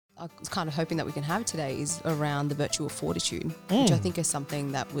I was kind of hoping that we can have today is around the virtue of fortitude, which I think is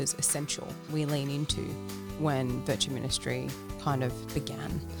something that was essential we lean into when virtue ministry kind of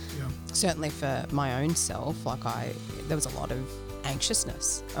began. Yeah. Certainly for my own self, there was a lot of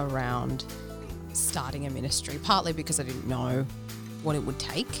anxiousness around starting a ministry, partly because I didn't know what it would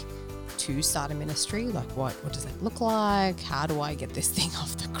take to start a ministry. Like what does that look like? How do I get this thing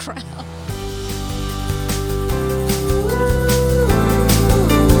off the ground?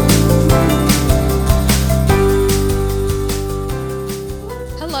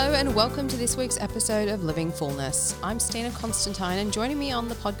 Hello and welcome to this week's episode of Living Fullness. I'm Stina Constantine and joining me on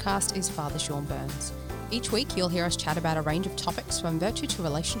the podcast is Father Sean Burns. Each week you'll hear us chat about a range of topics from virtue to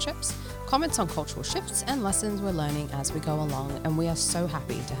relationships, comments on cultural shifts and lessons we're learning as we go along, and we are so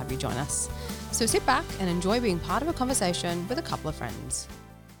happy to have you join us. So sit back and enjoy being part of a conversation with a couple of friends.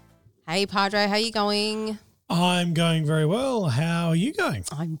 Hey Padre, how you going? I'm going very well. How are you going?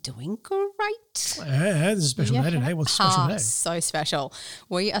 I'm doing great. Yeah, this is a special day today. What's a special day? So special.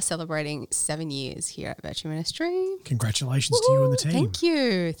 We are celebrating 7 years here at Virtue Ministry. Congratulations to you and the team. Thank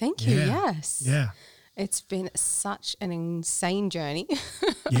you. Thank you. Yeah. Yes. Yeah. It's been such an insane journey.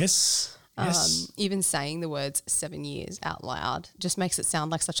 Yes. Yes. Even saying the words 7 years out loud just makes it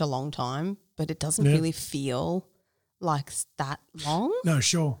sound like such a long time, but it doesn't really feel like that long. No,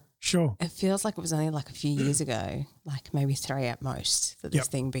 sure. It feels like it was only like a few years ago, like maybe 3 at most, that this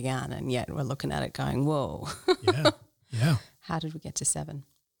thing began, and yet we're looking at it going, whoa. Yeah. How did we get to 7?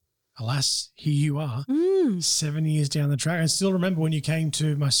 Alas, here you are, 7 years down the track. I still remember when you came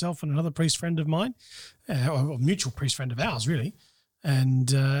to myself and another priest friend of mine, or a mutual priest friend of ours, really,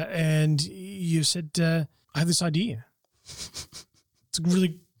 and you said, I have this idea. It's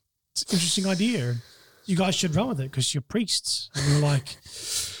an interesting idea. You guys should run with it because you're priests. And we were like,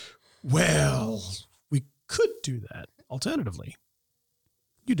 well, we could do that. Alternatively,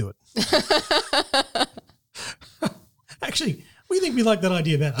 you do it. Actually, we think we like that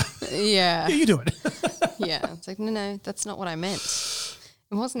idea better. Yeah. Yeah, you do it. Yeah. It's like, no, that's not what I meant.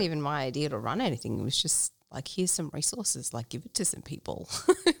 It wasn't even my idea to run anything. It was just like, here's some resources, like give it to some people.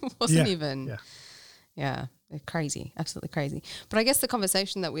 It wasn't even, crazy, absolutely crazy. But I guess the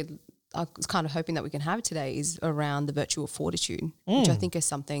conversation that I was kind of hoping that we can have today is around the virtue of fortitude, which I think is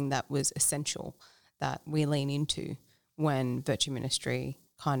something that was essential that we lean into when virtue ministry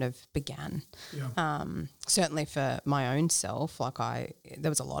kind of began. Yeah. Certainly for my own self, there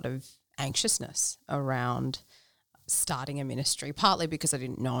was a lot of anxiousness around starting a ministry, partly because I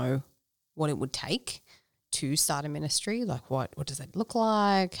didn't know what it would take to start a ministry. Like what does that look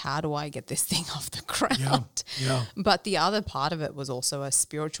like? How do I get this thing off the ground? Yeah. But the other part of it was also a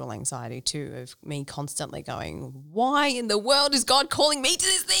spiritual anxiety too, of me constantly going, why in the world is God calling me to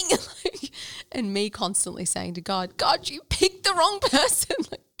this thing? And me constantly saying to God, you picked the wrong person.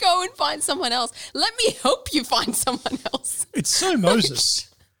 Like, go and find someone else. Let me help you find someone else. It's so Moses.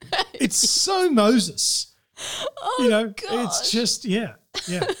 It's so Moses. Oh, God. It's just, yeah.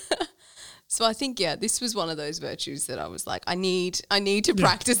 So I think, this was one of those virtues that I was like, I need to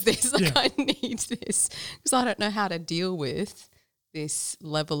practice this. I need this because I don't know how to deal with this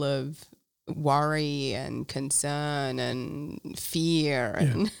level of worry and concern and fear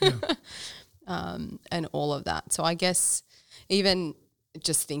and all of that. So I guess even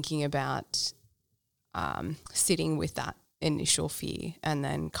just thinking about sitting with that initial fear and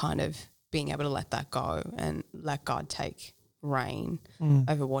then kind of being able to let that go and let God take reign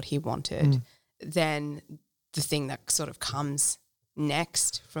over what he wanted, then the thing that sort of comes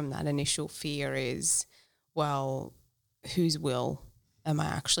next from that initial fear is, well, whose will am I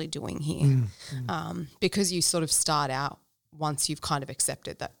actually doing here? Because you sort of start out, once you've kind of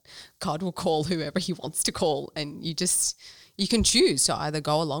accepted that God will call whoever he wants to call, and you can choose to either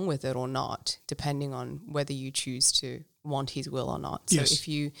go along with it or not, depending on whether you choose to want his will or not. So if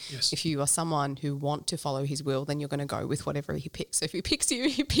you are someone who want to follow his will, then you're going to go with whatever he picks. So if he picks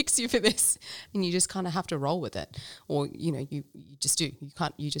you for this, and you just kind of have to roll with it, or you just do.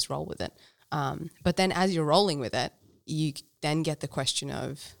 You just roll with it. But then as you're rolling with it, you then get the question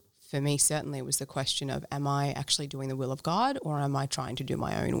of, for me certainly it was the question of, am I actually doing the will of God or am I trying to do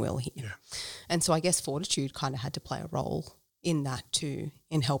my own will here? Yeah. And so I guess fortitude kind of had to play a role in that too,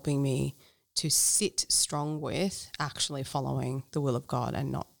 in helping me to sit strong with actually following the will of God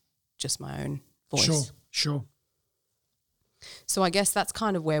and not just my own voice. Sure. So I guess that's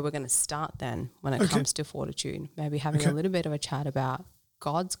kind of where we're going to start then when it comes to fortitude, maybe having a little bit of a chat about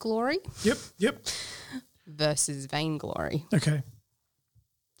God's glory. Yep. Versus vainglory. Okay.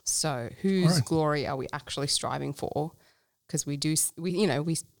 So whose glory are we actually striving for? Because we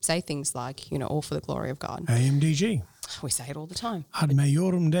say things like, all for the glory of God. AMDG. We say it all the time. Ad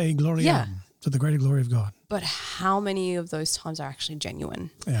maiorum Dei gloriam. Yeah. To the greater glory of God. But how many of those times are actually genuine?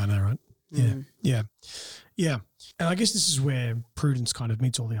 Yeah, I know, right? Yeah. And I guess this is where prudence kind of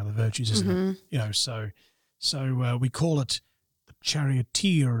meets all the other virtues, isn't it? You know, so we call it the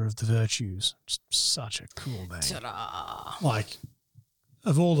charioteer of the virtues. Just such a cool name. Ta-da. Like,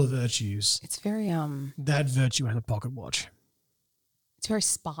 of all the virtues, It's very that virtue has a pocket watch. it's very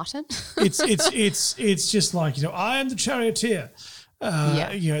Spartan. It's just like, you know, I am the charioteer.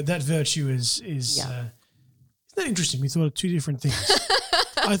 You know, that virtue is isn't that interesting? We thought of two different things.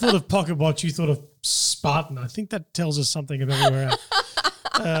 I thought of pocket watch, you thought of Spartan. I think that tells us something about where we're at.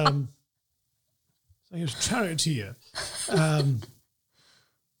 So he was charioteer. But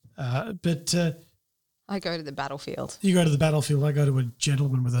I go to the battlefield. you go to the battlefield, I go to a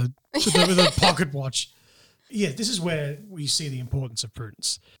gentleman with a pocket watch. Yeah, this is where we see the importance of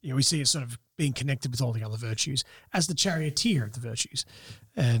prudence. You know, we see it sort of being connected with all the other virtues as the charioteer of the virtues,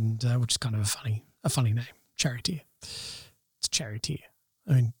 and which is kind of a funny name, charioteer. It's charioteer.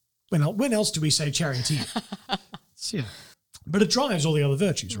 I mean, when else do we say charioteer? Yeah, but it drives all the other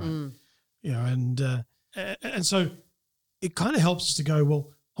virtues, right? You know, and so it kind of helps us to go,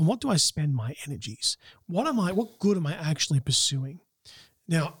 well, on what do I spend my energies? What good am I actually pursuing?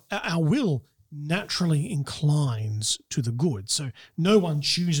 Now, our will naturally inclines to the good. So no one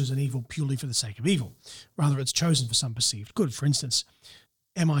chooses an evil purely for the sake of evil. Rather, it's chosen for some perceived good. For instance,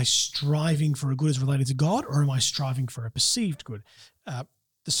 am I striving for a good as related to God, or am I striving for a perceived good?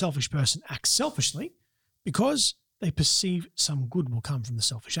 The selfish person acts selfishly because they perceive some good will come from the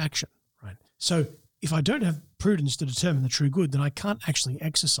selfish action, right? So if I don't have prudence to determine the true good, then I can't actually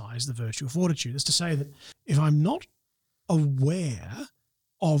exercise the virtue of fortitude. That's to say that if I'm not aware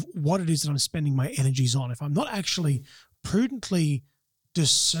of what it is that I'm spending my energies on, if I'm not actually prudently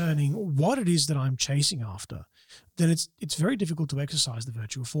discerning what it is that I'm chasing after, then it's very difficult to exercise the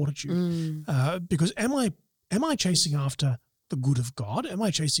virtue of fortitude. Because am I chasing after the good of God? Am I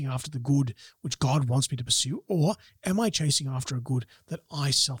chasing after the good which God wants me to pursue? Or am I chasing after a good that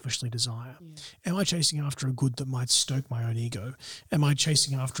I selfishly desire? Am I chasing after a good that might stoke my own ego? Am I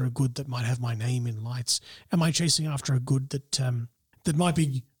chasing after a good that might have my name in lights? Am I chasing after a good that might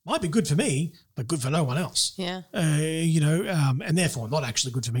be good for me, but good for no one else? Yeah. You know, and therefore not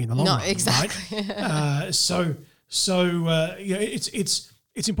actually good for me in the long run. No, exactly. Right? So you know,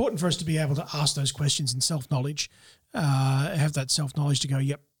 it's important for us to be able to ask those questions in self-knowledge, have that self-knowledge to go,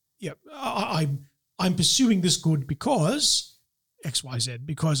 yep, I'm pursuing this good because X, Y, Z,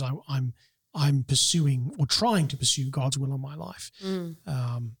 because I'm pursuing or trying to pursue God's will in my life.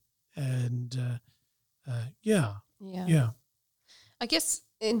 Yeah. I guess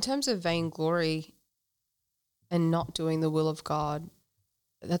in terms of vainglory and not doing the will of God,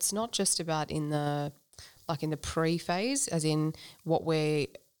 that's not just about in the pre-phase, as in what we're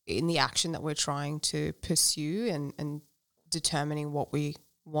in the action that we're trying to pursue and determining what we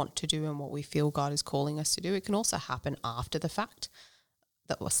want to do and what we feel God is calling us to do. It can also happen after the fact.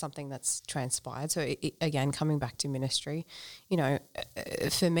 That was something that's transpired. So again, coming back to ministry, you know,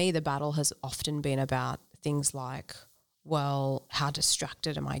 for me, the battle has often been about things like, well, how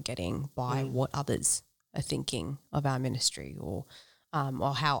distracted am I getting by what others are thinking of our ministry, or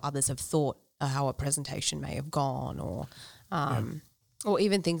how others have thought how a presentation may have gone, or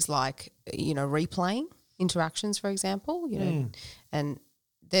even things like, you know, replaying interactions, for example, you know, and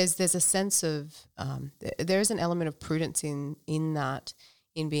there's a sense of there is an element of prudence in that,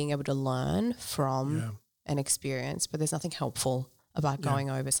 in being able to learn from an experience, but there's nothing helpful about going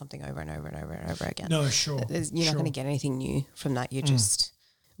over something over and over and over and over again. No, sure. You're not going to get anything new from that. You're just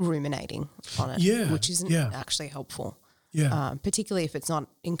ruminating on it, which isn't actually helpful. Yeah. Particularly if it's not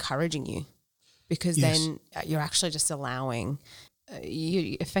encouraging you, because then you're actually just allowing,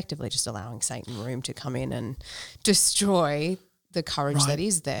 you effectively just allowing Satan room to come in and destroy the courage that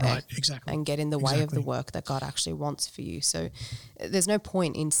is there, exactly, and get in the way of the work that God actually wants for you. So there's no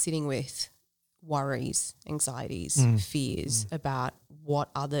point in sitting with worries, anxieties, fears about what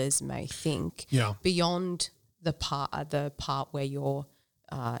others may think beyond the part where you're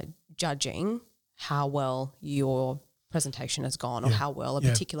judging how well your presentation has gone, or how well a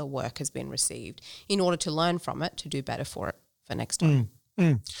particular work has been received, in order to learn from it to do better for it for next time.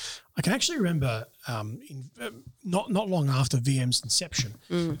 I can actually remember not long after VM's inception,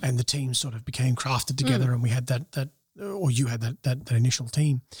 and the team sort of became crafted together, and we had that or you had that initial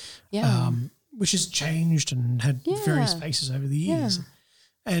team, which has changed and had various faces over the years.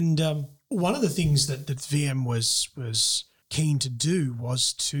 And one of the things that VM was keen to do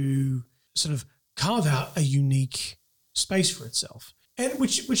was to sort of carve out a unique space for itself, and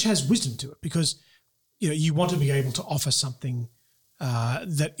which has wisdom to it, because you want to be able to offer something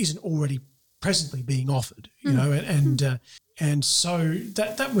that isn't already presently being offered, and so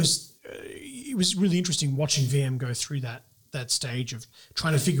that was it was really interesting watching VM go through that stage of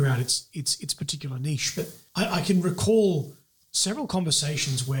trying to figure out its particular niche. But I can recall several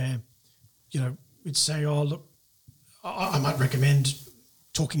conversations where, we'd say, oh, look, I might recommend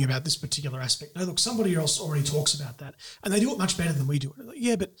talking about this particular aspect. No, look, somebody else already talks about that, and they do it much better than we do it. Like,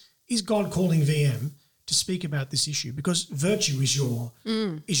 yeah, but is God calling VM to speak about this issue? Because virtue is your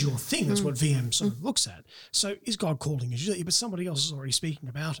thing. That's what VM sort of looks at. So is God calling you? Yeah, but somebody else is already speaking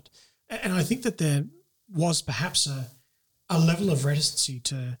about it. And I think that there was perhaps a level of reticency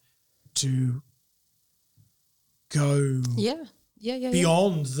to go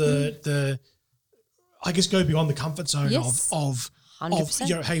beyond the I guess go beyond the comfort zone of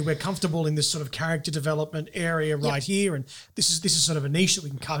 100%. Hey, we're comfortable in this sort of character development area right here, and this is sort of a niche that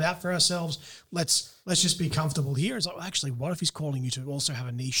we can carve out for ourselves. Let's just be comfortable here. It's like, well, actually, what if he's calling you to also have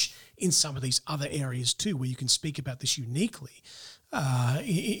a niche in some of these other areas too, where you can speak about this uniquely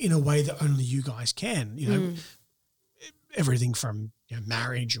in a way that only you guys can? Everything from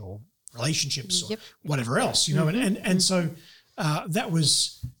marriage or relationships or whatever else. And so that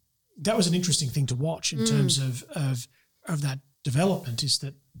was an interesting thing to watch in terms of that development, is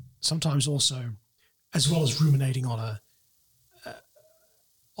that sometimes also, as well as ruminating on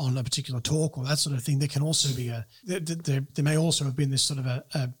a particular talk or that sort of thing, there can also be there may also have been this sort of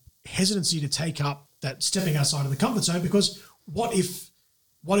a hesitancy to take up that stepping outside of the comfort zone, because what if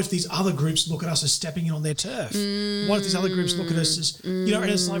these other groups look at us as stepping in on their turf? What if these other groups look at us as, and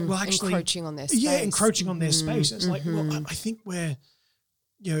it's like, well, actually encroaching on their space. Yeah, encroaching on their space. It's like, well, I think we're,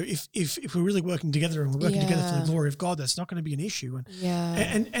 if we're really working together and we're working together for the glory of God, that's not going to be an issue.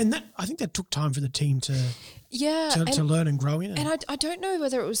 And that, I think that took time for the team to learn and grow in. And I don't know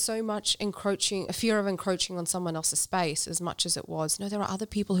whether it was so much a fear of encroaching on someone else's space as much as it was, no, there are other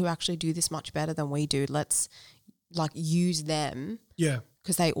people who actually do this much better than we do. Let's use them. Yeah.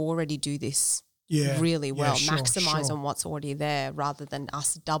 Because they already do this really well, maximize on what's already there rather than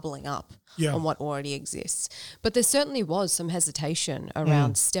us doubling up on what already exists. But there certainly was some hesitation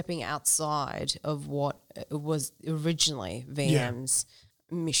around stepping outside of what was originally VM's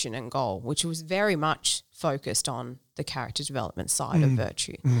mission and goal, which was very much focused on the character development side of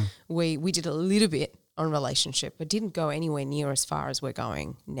Virtue. We did a little bit on relationship, but didn't go anywhere near as far as we're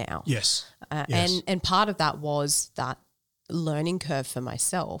going now. Yes. And part of that was that learning curve for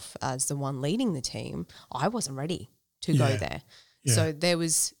myself as the one leading the team. I wasn't ready to go there. Yeah. So there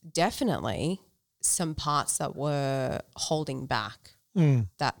was definitely some parts that were holding back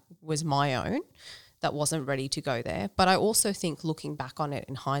that was my own, that wasn't ready to go there. But I also think, looking back on it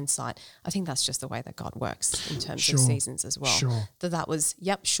in hindsight, I think that's just the way that God works in terms of seasons as well. Sure. That was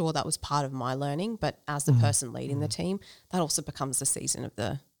that was part of my learning, but as the person leading the team, that also becomes the season of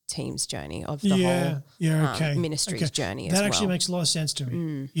the team's journey, of the whole ministry's journey as well. That actually makes a lot of sense to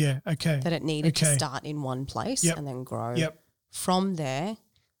me. Yeah, okay. That it needed to start in one place and then grow from there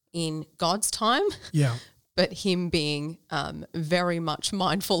in God's time. Yeah. But him being very much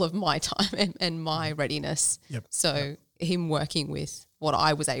mindful of my time and my readiness. Yep. So him working with what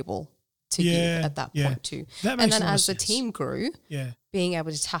I was able to give at that point too. That makes and then a lot as of the sense. team grew, being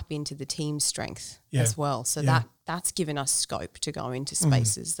able to tap into the team's strength as well. So that's given us scope to go into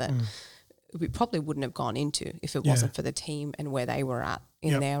spaces that we probably wouldn't have gone into if it wasn't for the team and where they were at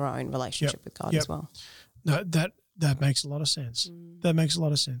in their own relationship with God as well. No, that makes a lot of sense. That makes a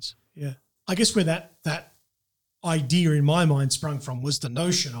lot of sense. Yeah. I guess where that idea in my mind sprung from was the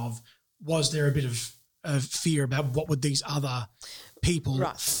notion of, was there a bit of fear about what would these other people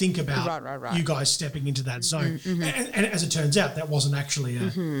think about you guys stepping into that zone? And as it turns out, that wasn't actually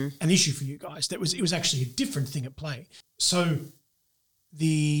an issue for you guys. It was actually a different thing at play. So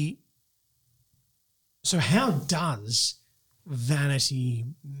how does vanity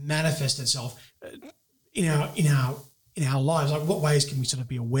manifest itself in our lives? Like, what ways can we sort of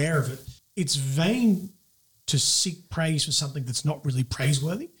be aware of it? It's vain to seek praise for something that's not really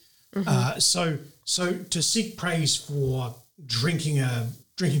praiseworthy. So to seek praise for drinking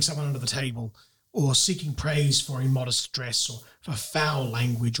someone under the table, or seeking praise for immodest dress, or for foul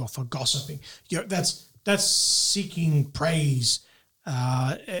language, or for gossiping, that's seeking praise.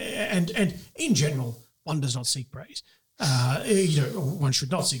 And in general, one does not seek praise. One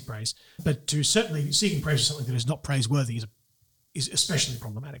should not seek praise. But to certainly seeking praise for something that is not praiseworthy is especially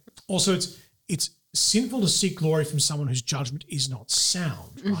problematic. Also, it's sinful to seek glory from someone whose judgment is not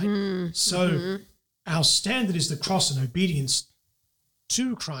sound, right? So our standard is the cross and obedience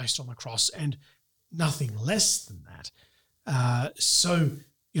to Christ on the cross, and nothing less than that.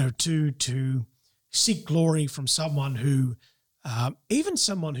 To seek glory from someone who, even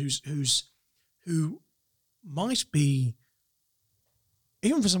someone who might be,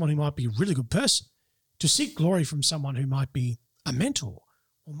 even for someone who might be a really good person, to seek glory from someone who might be a mentor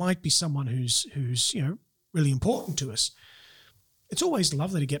or might be someone who's really important to us. It's always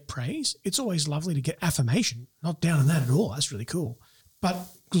lovely to get praise. It's always lovely to get affirmation. Not down on that at all. That's really cool. But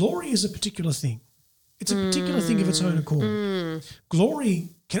glory is a particular thing. It's a particular thing of its own accord. Glory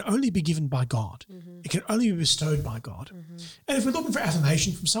can only be given by God. It can only be bestowed by God. And if we're looking for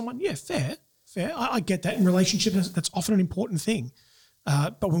affirmation from someone, yeah, fair. I get that. In relationship, that's often an important thing.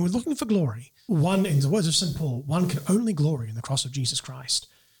 But when we're looking for glory, one, in the words of St. Paul, one can only glory in the cross of Jesus Christ.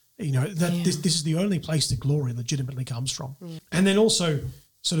 This is the only place that glory legitimately comes from. And then also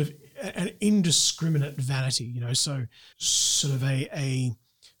sort of an indiscriminate vanity, so sort of a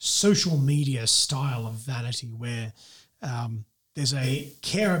social media style of vanity where there's a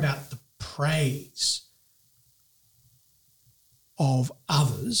care about the praise of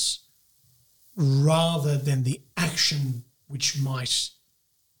others rather than the action which might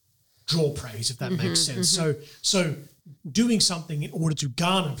draw praise, if that makes sense. So doing something in order to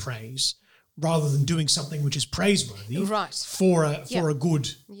garner praise rather than doing something which is praiseworthy for a good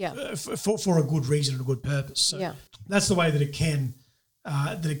for a good reason and a good purpose. So that's the way that it can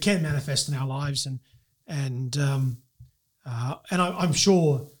manifest in our lives, and I'm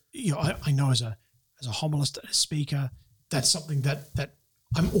sure, I know as a homilist and a speaker, that's something that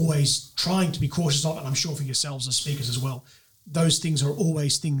I'm always trying to be cautious of, and I'm sure for yourselves as speakers as well. Those things are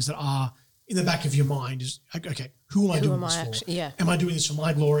always things that are in the back of your mind. Is okay, who am I doing this for? Am I doing this for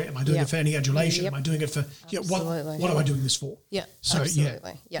my glory? Am I doing it for any adulation? Am I doing it for what am I doing this for?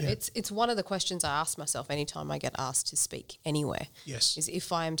 Absolutely. It's one of the questions I ask myself anytime I get asked to speak anywhere. Yes. Is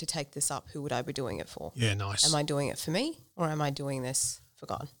if I am to take this up, who would I be doing it for? Yeah, nice. Am I doing it for me, or am I doing this for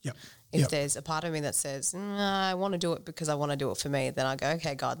God? Yep. If there's a part of me that says, I want to do it because I want to do it for me, then I go,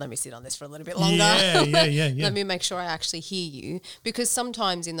 okay, God, let me sit on this for a little bit longer. Yeah. Let me make sure I actually hear you, because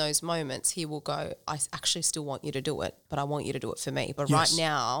sometimes in those moments he will go, I actually still want you to do it, but I want you to do it for me. But right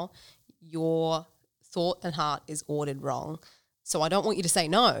now your thought and heart is ordered wrong. So I don't want you to say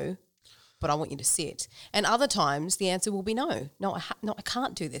no, but I want you to sit. And other times the answer will be no. I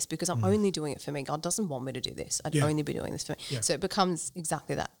can't do this because I'm only doing it for me. God doesn't want me to do this. I'd only be doing this for me. Yeah. So it becomes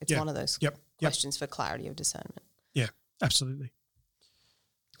exactly that. It's one of those questions for clarity of discernment. Yeah, absolutely.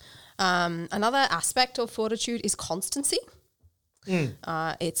 Another aspect of fortitude is constancy.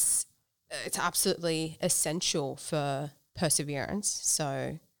 It's absolutely essential for perseverance.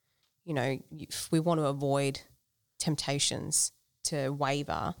 So, if we want to avoid temptations to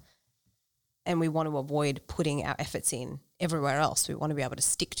waver, and we want to avoid putting our efforts in everywhere else, we want to be able to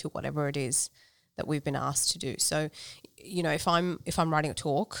stick to whatever it is that we've been asked to do. So, if I'm writing a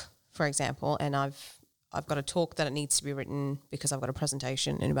talk, for example, and I've got a talk that it needs to be written because I've got a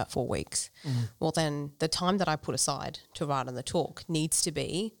presentation in about 4 weeks, well, then the time that I put aside to write on the talk needs to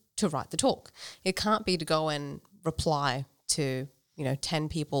be to write the talk. It can't be to go and reply to 10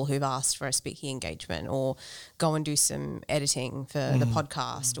 people who've asked for a speaking engagement, or go and do some editing for the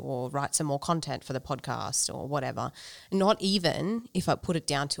podcast, or write some more content for the podcast, or whatever. Not even if I put it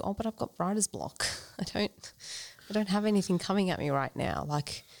down to, but I've got writer's block. I don't have anything coming at me right now.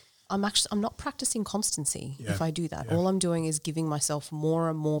 Like, I'm not practicing constancy if I do that. Yeah. All I'm doing is giving myself more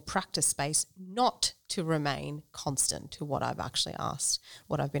and more practice space, not to remain constant to what I've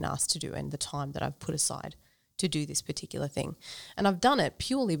been asked to do, and the time that I've put aside to do this particular thing. And I've done it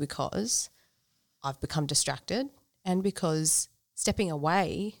purely because I've become distracted, and because stepping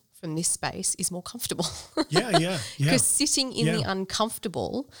away from this space is more comfortable. Yeah. Because sitting in the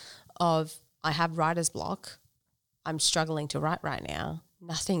uncomfortable of, I have writer's block, I'm struggling to write right now,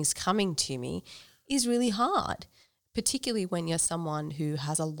 nothing's coming to me, is really hard, particularly when you're someone who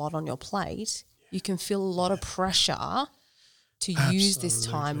has a lot on your plate. You can feel a lot of pressure to use this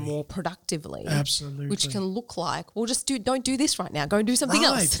time more productively. Absolutely. Which can look like, well, don't do this right now. Go and do something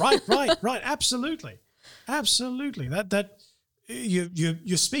else. Right. Absolutely. That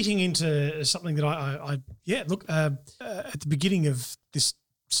you're speaking into something that I at the beginning of this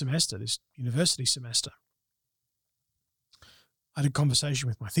semester, this university semester, I had a conversation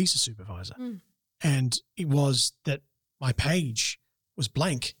with my thesis supervisor, and it was that my page was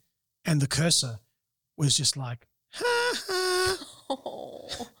blank and the cursor was just like,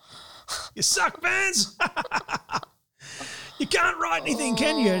 you suck, Vance. You can't write anything,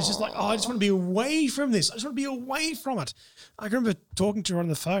 can you? It's just like, I just want to be away from this. I just want to be away from it. I remember talking to her on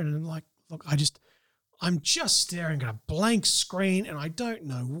the phone, and I'm like, look, I'm just staring at a blank screen and I don't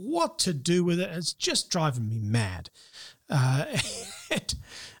know what to do with it. And it's just driving me mad. And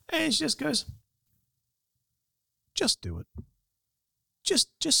she just goes, just do it.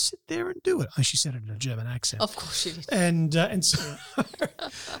 Just sit there and do it. Oh, she said it in a German accent. Of course she did. And so,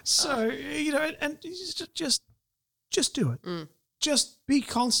 and just do it. Just be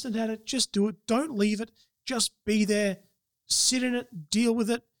constant at it. Just do it. Don't leave it. Just be there. Sit in it. Deal with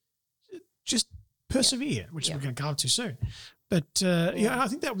it. Just persevere, which we're going to come to soon. But I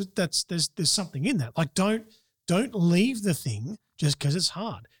think there's something in that. Like don't leave the thing just because it's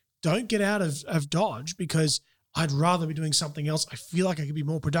hard. Don't get out of Dodge because I'd rather be doing something else. I feel like I could be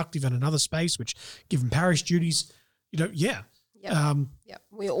more productive in another space, which given parish duties,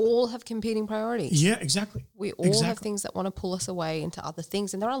 We all have competing priorities. Yeah, exactly. We all have things that want to pull us away into other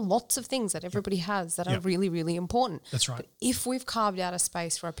things. And there are lots of things that everybody has that are really, really important. That's right. But if we've carved out a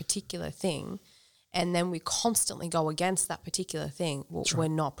space for a particular thing and then we constantly go against that particular thing, well, we're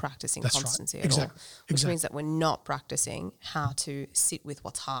not practicing constancy at all. Which means that we're not practicing how to sit with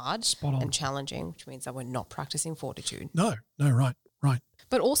what's hard and challenging, which means that we're not practicing fortitude. No, right.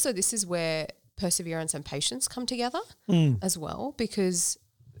 But also this is where perseverance and patience come together as well, because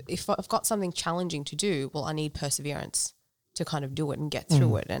if I've got something challenging to do, well, I need perseverance to kind of do it and get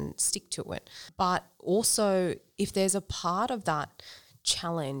through it and stick to it. But also if there's a part of that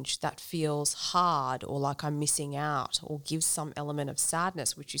challenge that feels hard or like I'm missing out or gives some element of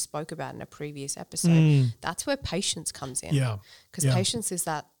sadness, which you spoke about in a previous episode, that's where patience comes in. Yeah. Because patience is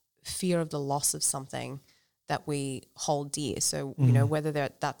that fear of the loss of something that we hold dear. So, whether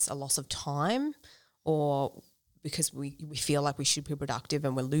that's a loss of time or because we feel like we should be productive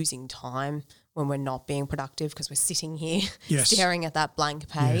and we're losing time when we're not being productive because we're sitting here staring at that blank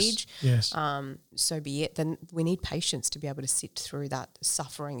page. Yes. So be it. Then we need patience to be able to sit through that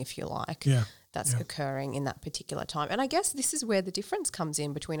suffering, if you like, that's occurring in that particular time. And I guess this is where the difference comes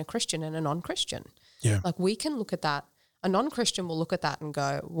in between a Christian and a non-Christian. Yeah. Like we can look at that. A non-Christian will look at that and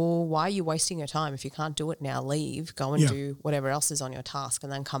go, well, why are you wasting your time? If you can't do it now, leave, go and do whatever else is on your task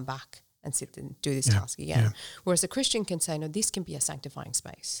and then come back and sit and do this task again. Yeah. Whereas a Christian can say, no, this can be a sanctifying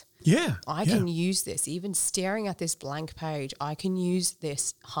space. Yeah. I can use this, even staring at this blank page, I can use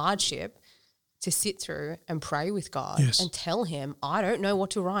this hardship to sit through and pray with God and tell him, I don't know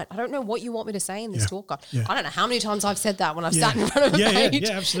what to write. I don't know what you want me to say in this talk, God. Yeah. I don't know how many times I've said that when I've sat in front of a page.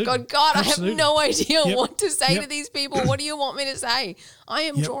 Yeah, absolutely. God, I have no idea what to say to these people. What do you want me to say? I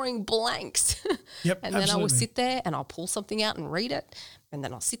am drawing blanks. And then I will sit there and I'll pull something out and read it. And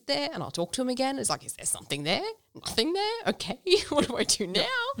then I'll sit there and I'll talk to him again. It's like, is there something there? Nothing there? Okay. What do I do now?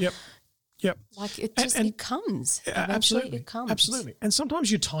 Yep. Like it just, it comes. Absolutely. It comes. Absolutely. And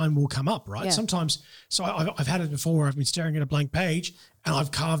sometimes your time will come up, right? Yeah. Sometimes, so I've had it before where I've been staring at a blank page and I've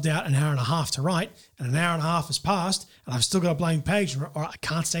carved out an hour and a half to write and an hour and a half has passed and I've still got a blank page or I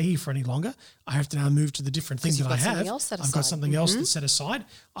can't stay here for any longer. I have to now move to the different things that I have. I've got something else that's set aside.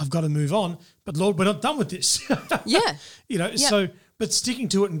 I've got to move on. But Lord, we're not done with this. So, but sticking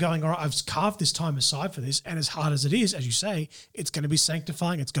to it and going, all right, I've carved this time aside for this and as hard as it is, as you say, it's going to be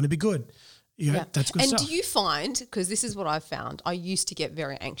sanctifying. It's going to be good. That's good stuff. And do you find, because this is what I've found, I used to get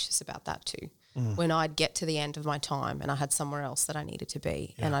very anxious about that too. When I'd get to the end of my time and I had somewhere else that I needed to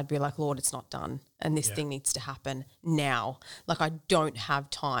be and I'd be like, Lord, it's not done and this thing needs to happen now. Like I don't have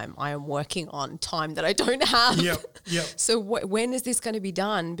time. I am working on time that I don't have. So when is this going to be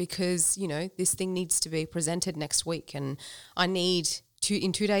done? Because, this thing needs to be presented next week and I need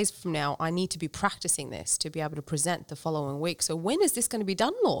in 2 days from now, I need to be practicing this to be able to present the following week. So when is this going to be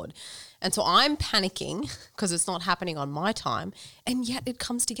done, Lord? And so I'm panicking because it's not happening on my time and yet it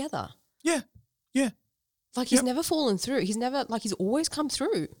comes together. Yeah. Like he's never fallen through. He's never, he's always come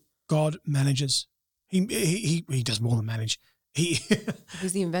through. God manages. He does more than manage. He's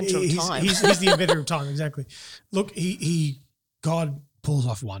the inventor of time. He's the inventor of time, exactly. Look, God pulls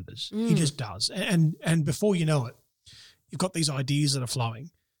off wonders. He just does. And before you know it, you've got these ideas that are flowing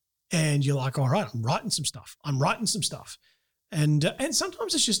and you're like, all right, I'm writing some stuff. And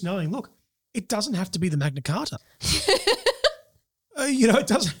sometimes it's just knowing, look, it doesn't have to be the Magna Carta.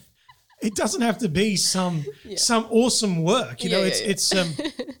 It doesn't have to be some awesome work. It's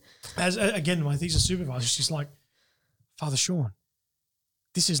as again, my thesis supervisor, she's like, Father Sean,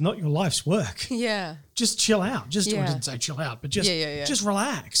 this is not your life's work. Yeah. Just chill out. I didn't say chill out, but just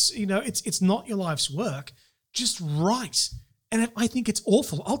relax. It's not your life's work. Just write. And if I think it's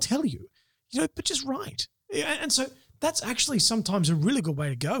awful, I'll tell you, but just write. And so that's actually sometimes a really good way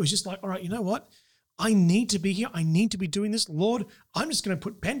to go. Is just like, all right, you know what? I need to be here. I need to be doing this. Lord, I'm just going to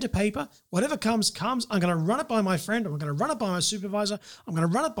put pen to paper. Whatever comes. I'm going to run it by my friend. I'm going to run it by my supervisor. I'm going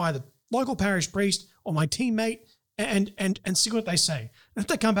to run it by the local parish priest or my teammate and see what they say. And if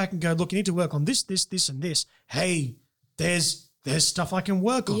they come back and go, look, you need to work on this, and this, hey, there's There's stuff I can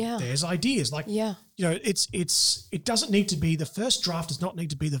work on. Yeah. There's ideas. Like, Yeah. you know, it doesn't need to be, the first draft does not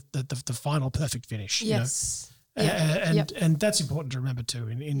need to be the final perfect finish. Yes. You know? And that's important to remember too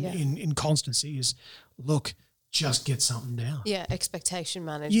in constancy is, look, just get something down. Yeah, expectation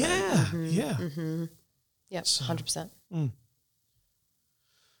management. Yeah, yeah. Mm-hmm. Yeah, 100%.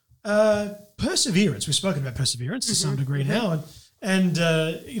 Perseverance. We've spoken about perseverance to some degree now, and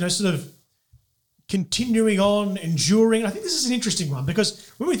you know, sort of continuing on, enduring. I think this is an interesting one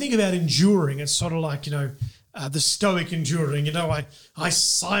because when we think about enduring, it's sort of like, you know, the stoic enduring. You know, I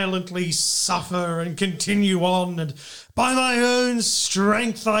silently suffer and continue on, and by my own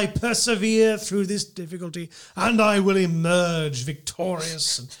strength I persevere through this difficulty, and I will emerge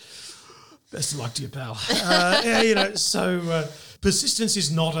victorious. And best of luck to you, pal. Yeah, you know, so persistence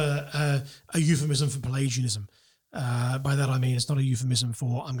is not a euphemism for Pelagianism. By that I mean it's not a euphemism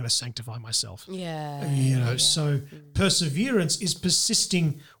for I'm going to sanctify myself. Yeah. You know, so perseverance is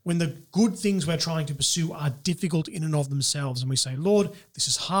persisting when the good things we're trying to pursue are difficult in and of themselves. And we say, Lord, this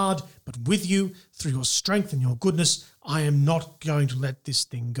is hard, but with you, through your strength and your goodness, I am not going to let this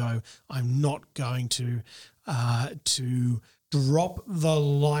thing go. I'm not going to drop the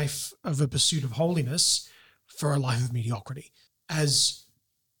life of a pursuit of holiness for a life of mediocrity. As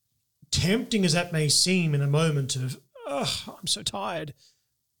tempting as that may seem in a moment of, I'm so tired,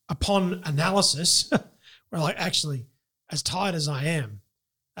 upon analysis, we're like, actually, as tired as I am,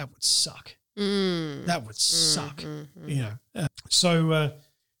 that would suck. That would suck, you know. So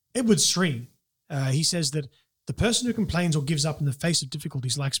Edward Sri, he says that the person who complains or gives up in the face of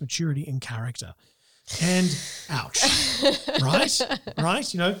difficulties lacks maturity and character. And ouch,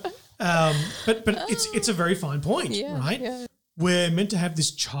 right, you know. But it's a very fine point, right? Yeah. We're meant to have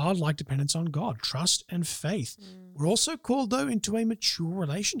this childlike dependence on God, trust and faith. We're also called, though, into a mature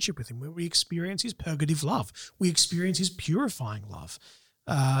relationship with him where we experience his purgative love. We experience his purifying love,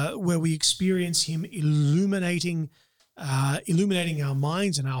 where we experience him illuminating our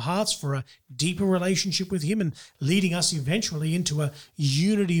minds and our hearts for a deeper relationship with him and leading us eventually into a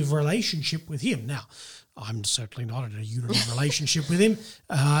unity of relationship with him. Now, I'm certainly not in a unity relationship with him,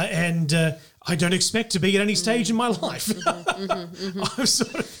 and I don't expect to be at any stage in my life. I'm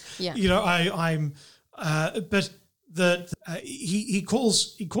sort of, you know, I'm, but he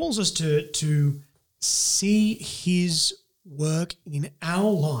calls us to see his work in our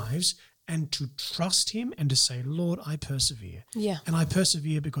lives and to trust him and to say, Lord, I persevere. Yeah. And I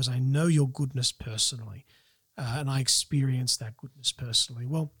persevere because I know your goodness personally, and I experience that goodness personally.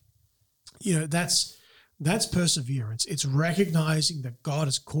 Well, you know, that's perseverance. It's recognizing that God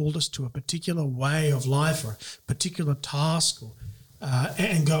has called us to a particular way of life or a particular task, or,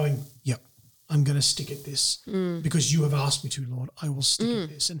 and going, yep, I'm going to stick at this because you have asked me to, Lord. I will stick at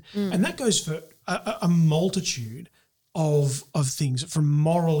this. And that goes for a multitude of things, from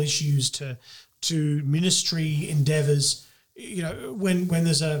moral issues to ministry endeavors. You know, when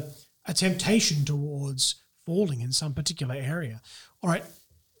there's a temptation towards falling in some particular area, all right,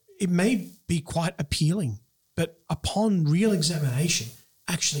 it may be quite appealing, but upon real examination,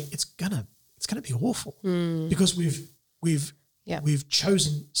 actually, it's gonna be awful because we've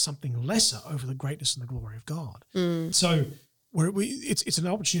chosen something lesser over the greatness and the glory of God. So it's an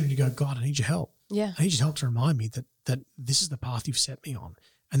opportunity to go, God, I need your help. Yeah, I need your help to remind me that this is the path you've set me on,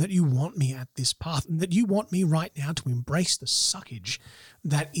 and that you want me at this path, and that you want me right now to embrace the suckage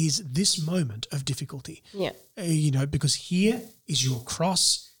that is this moment of difficulty. Yeah, you know, because here is your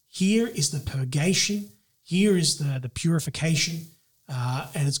cross. Here is the purgation. Here is the purification,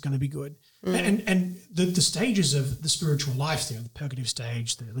 and it's going to be good. And the stages of the spiritual life there, the purgative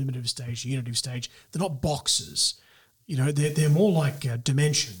stage, the illuminative stage, the unitive stage, they're not boxes. You know, they're more like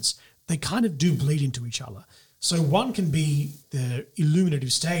dimensions. They kind of do bleed into each other. So one can be the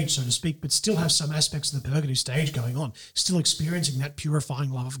illuminative stage, so to speak, but still have some aspects of the purgative stage going on, still experiencing that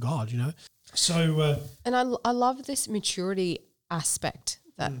purifying love of God, you know. So and I love this maturity aspect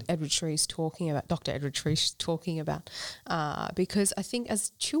that Edward Sri is talking about, Dr. Edward Sri is talking about, because I think as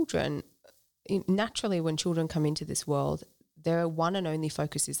children, naturally when children come into this world, their one and only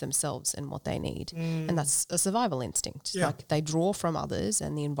focus is themselves and what they need. And that's a survival instinct. Yeah. Like they draw from others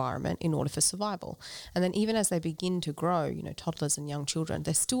and the environment in order for survival. And then even as they begin to grow, you know, toddlers and young children,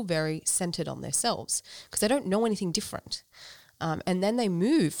 they're still very centered on themselves because they don't know anything different. And then they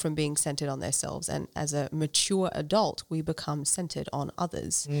move from being centered on themselves. And as a mature adult, we become centered on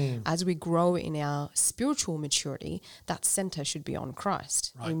others. As we grow in our spiritual maturity, that center should be on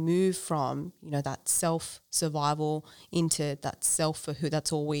Christ. Right. We move from, that self-survival into that self for who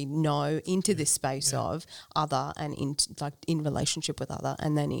that's all we know, into this space of other and in relationship with other,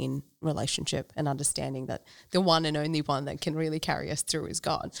 and then in relationship and understanding that the one and only one that can really carry us through is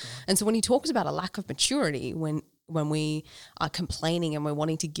God. And so when he talks about a lack of maturity, when we are complaining and we're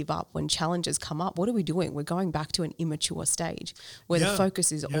wanting to give up, when challenges come up, what are we doing? We're going back to an immature stage where the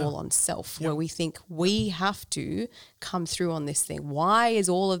focus is all on self, where we think we have to come through on this thing. Why is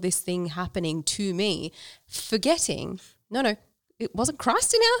all of this thing happening to me? Forgetting, no, it wasn't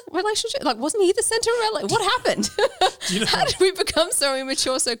Christ in our relationship. Like, wasn't he the center of what happened? How did we become so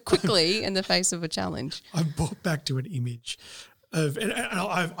immature so quickly in the face of a challenge? I'm brought back to an image of, and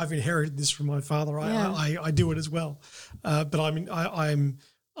I've inherited this from my father. I do it as well, but I'm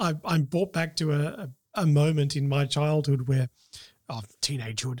brought back to a moment in my childhood where,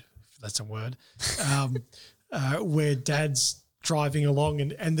 teenagehood, if that's a word, where Dad's driving along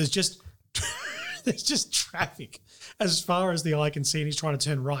and there's just there's just traffic as far as the eye can see, and he's trying to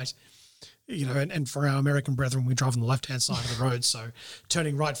turn right. And for our American brethren, we drive on the left-hand side of the road, so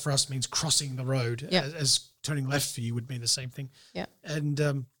turning right for us means crossing the road, as turning left for you would mean the same thing. Yeah.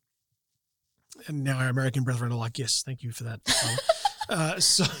 And now our American brethren are like, yes, thank you for that.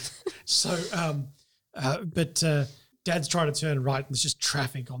 But Dad's trying to turn right, and there's just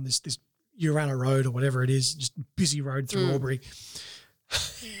traffic on this Urana Road or whatever it is, just busy road through Albury.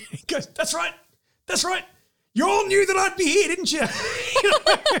 He goes, that's right. You all knew that I'd be here, didn't you?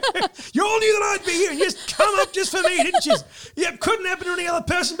 You all knew that I'd be here and you just come up just for me, didn't you? Yep, couldn't happen to any other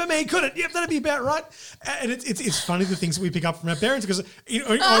person but me, could it? Yep, that'd be about right. And it's funny the things that we pick up from our parents, because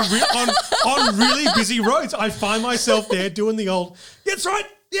on really busy roads, I find myself there doing the old, that's right,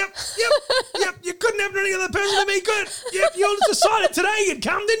 yep, you couldn't happen to any other person but me, could it? Yep, you all just decided today you'd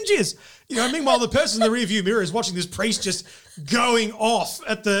come, didn't you? Meanwhile, the person in the rearview mirror is watching this priest just going off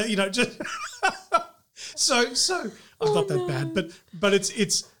at the, just... So I'm not that bad, but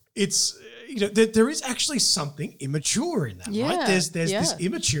it's there is actually something immature in that, right? There's this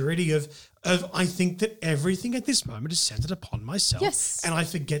immaturity of I think that everything at this moment is centered upon myself, and I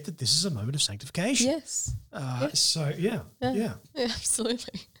forget that this is a moment of sanctification. Yes. So yeah,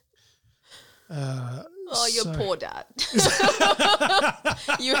 absolutely. Poor dad.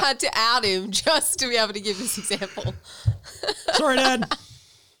 You had to out him just to be able to give this example. Sorry, Dad.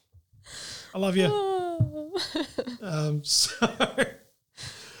 I love you.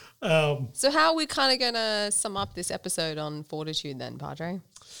 So how are we kind of going to sum up this episode on Fortitude then, Padre?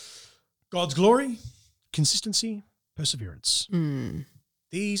 God's glory, consistency, perseverance.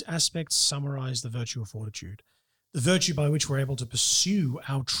 These aspects summarize the virtue of fortitude, the virtue by which we're able to pursue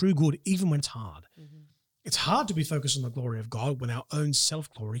our true good even when it's hard. It's hard to be focused on the glory of God when our own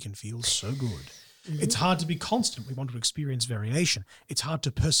self-glory can feel so good. It's hard to be constant. We want to experience variation. It's hard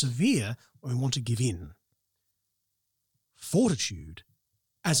to persevere when we want to give in. Fortitude,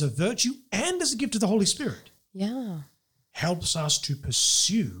 as a virtue and as a gift of the Holy Spirit, helps us to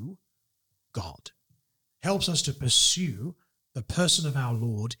pursue God, helps us to pursue the person of our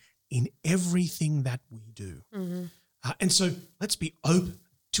Lord in everything that we do. And so let's be open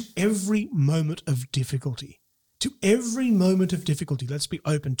to every moment of difficulty. To every moment of difficulty, let's be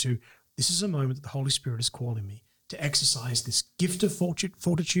open to, this is a moment that the Holy Spirit is calling me to exercise this gift of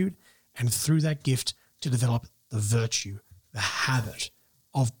fortitude, and through that gift to develop the virtue, the habit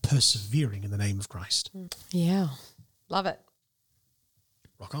of persevering in the name of Christ. Yeah. Love it.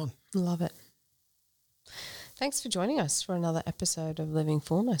 Rock on. Love it. Thanks for joining us for another episode of Living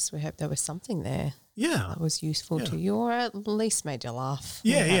Fullness. We hope there was something there that was useful to you, or at least made you laugh.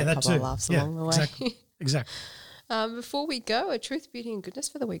 That too. Laughs along the way. Exactly. Before we go, a truth, beauty and goodness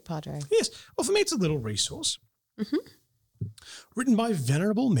for the week, Padre. Yes. Well, for me, it's a little resource. Written by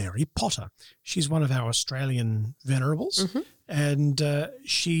Venerable Mary Potter. She's one of our Australian venerables, and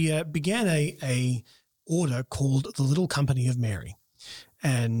she began a order called the Little Company of Mary.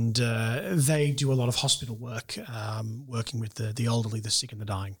 And they do a lot of hospital work, working with the elderly, the sick and the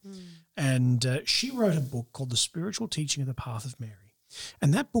dying. And she wrote a book called The Spiritual Teaching of the Path of Mary.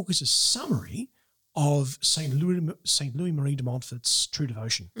 And that book is a summary of St. Louis Marie de Montfort's True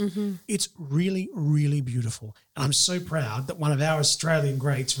Devotion. It's really, really beautiful. And I'm so proud that one of our Australian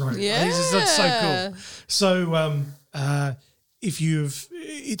greats wrote it. That's so cool. So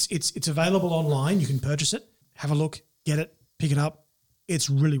it's available online. You can purchase it, have a look, get it, pick it up. It's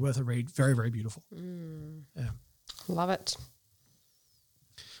really worth a read. Very, very beautiful. Love it.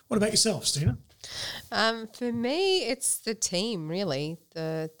 What about yourself, Stina? For me, it's the team, really.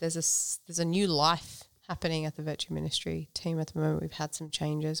 There's a new life happening at the Virtue Ministry team at the moment. We've had some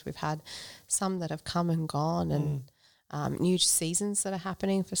changes. We've had some that have come and gone, and new seasons that are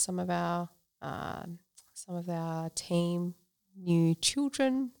happening for some of our team. New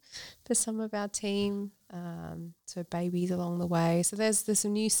children for some of our team, so babies along the way. So there's a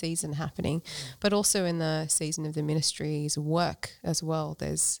new season happening, but also in the season of the ministry's work as well.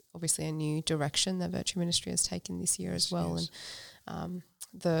 There's obviously a new direction that Virtue Ministry has taken this year as well, and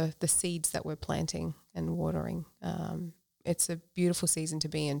the seeds that we're planting and watering. It's a beautiful season to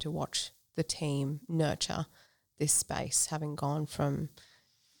be in, to watch the team nurture this space, having gone from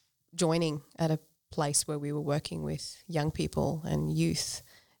joining at a place where we were working with young people and youth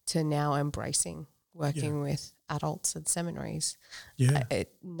to now embracing working with adults and seminaries.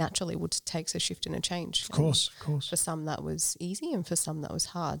 It naturally takes a shift and a change. Of course. For some that was easy, and for some that was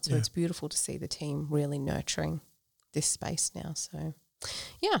hard. So it's beautiful to see the team really nurturing this space now. So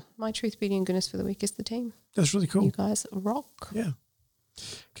my truth, beauty and goodness for the week is the team. That's really cool. You guys rock. Yeah.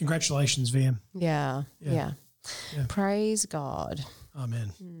 Congratulations, VM. Yeah. Praise God.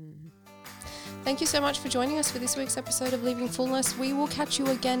 Amen. Thank you so much for joining us for this week's episode of Living Fullness. We will catch you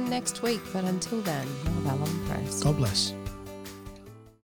again next week, but until then, Vellum Press. God bless.